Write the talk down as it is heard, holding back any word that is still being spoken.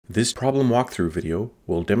This problem walkthrough video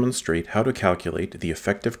will demonstrate how to calculate the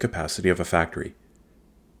effective capacity of a factory.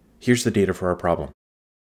 Here's the data for our problem.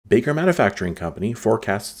 Baker Manufacturing Company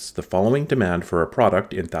forecasts the following demand for a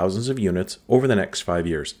product in thousands of units over the next 5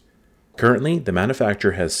 years. Currently, the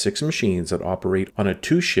manufacturer has 6 machines that operate on a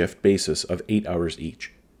 2-shift basis of 8 hours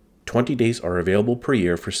each. 20 days are available per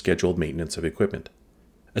year for scheduled maintenance of equipment.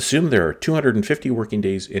 Assume there are 250 working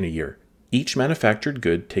days in a year. Each manufactured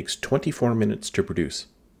good takes 24 minutes to produce.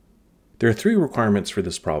 There are 3 requirements for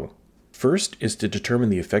this problem. First is to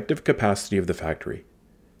determine the effective capacity of the factory.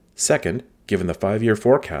 Second, given the 5-year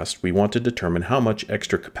forecast, we want to determine how much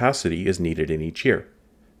extra capacity is needed in each year.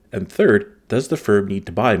 And third, does the firm need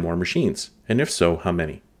to buy more machines? And if so, how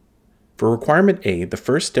many? For requirement A, the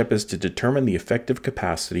first step is to determine the effective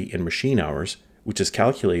capacity in machine hours, which is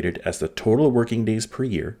calculated as the total working days per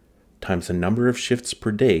year, times the number of shifts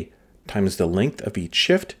per day, times the length of each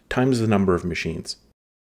shift, times the number of machines.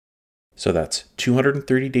 So that's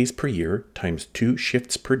 230 days per year times 2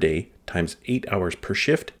 shifts per day times 8 hours per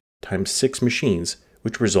shift times 6 machines,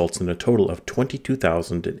 which results in a total of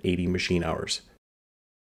 22,080 machine hours.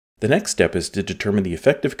 The next step is to determine the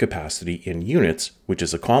effective capacity in units, which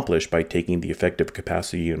is accomplished by taking the effective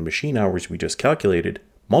capacity in machine hours we just calculated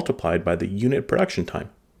multiplied by the unit production time.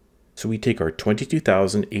 So we take our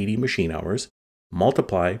 22,080 machine hours,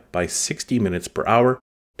 multiply by 60 minutes per hour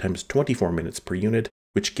times 24 minutes per unit,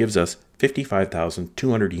 which gives us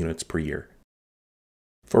 55,200 units per year.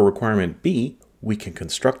 For requirement B, we can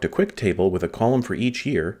construct a quick table with a column for each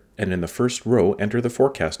year, and in the first row enter the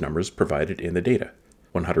forecast numbers provided in the data.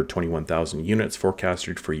 121,000 units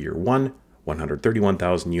forecasted for year 1,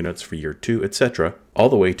 131,000 units for year 2, etc., all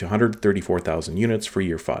the way to 134,000 units for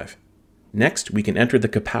year 5. Next, we can enter the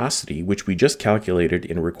capacity which we just calculated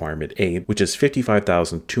in requirement A, which is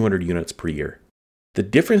 55,200 units per year. The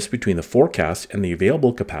difference between the forecast and the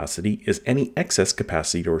available capacity is any excess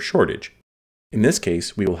capacity or shortage. In this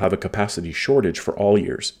case, we will have a capacity shortage for all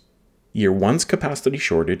years. Year 1's capacity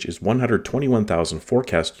shortage is 121,000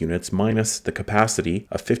 forecast units minus the capacity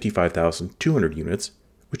of 55,200 units,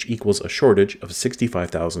 which equals a shortage of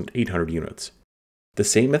 65,800 units. The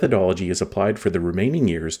same methodology is applied for the remaining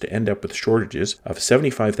years to end up with shortages of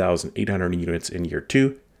 75,800 units in year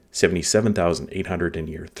 2, 77,800 in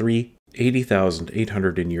year 3,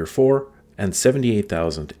 80,800 in year 4, and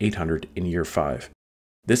 78,800 in year 5.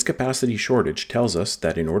 This capacity shortage tells us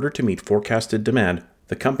that in order to meet forecasted demand,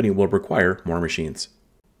 the company will require more machines.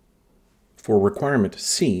 For requirement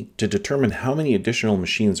C, to determine how many additional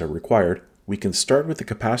machines are required, we can start with the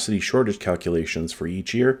capacity shortage calculations for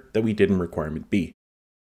each year that we did in requirement B.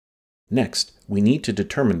 Next, we need to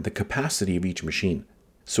determine the capacity of each machine.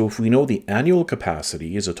 So if we know the annual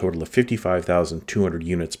capacity is a total of 55,200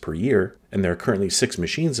 units per year, and there are currently 6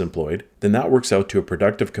 machines employed, then that works out to a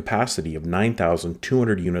productive capacity of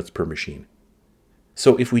 9,200 units per machine.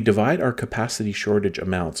 So if we divide our capacity shortage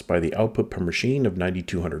amounts by the output per machine of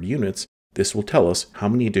 9,200 units, this will tell us how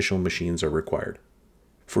many additional machines are required.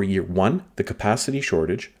 For year 1, the capacity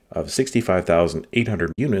shortage of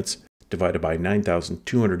 65,800 units divided by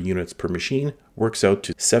 9,200 units per machine works out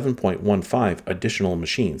to 7.15 additional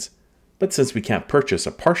machines. But since we can't purchase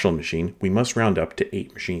a partial machine, we must round up to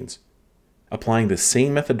 8 machines. Applying the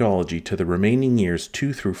same methodology to the remaining years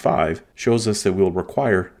 2 through 5 shows us that we'll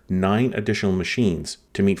require 9 additional machines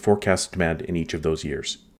to meet forecast demand in each of those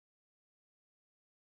years.